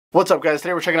What's up guys,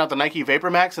 today we're checking out the Nike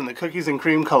Vapormax in the cookies and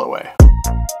cream colorway.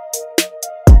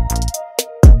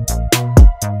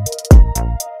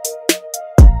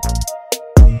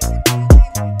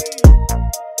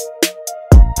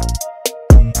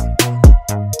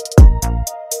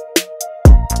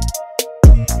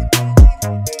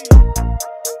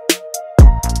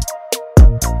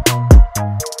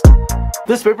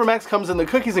 This Vapormax comes in the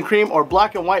cookies and cream or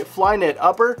black and white fly knit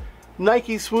upper,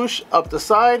 Nike swoosh up the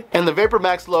side, and the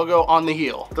Vapormax logo on the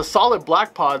heel. The solid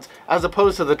black pods as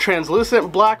opposed to the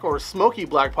translucent black or smoky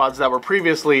black pods that were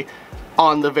previously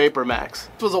on the Vapormax.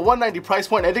 This was a $190 price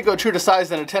point. I did go true to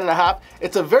size in a 10.5.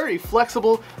 It's a very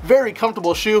flexible, very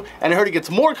comfortable shoe, and I heard it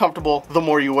gets more comfortable the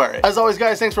more you wear it. As always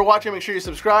guys, thanks for watching. Make sure you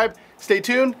subscribe, stay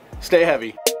tuned, stay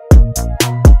heavy.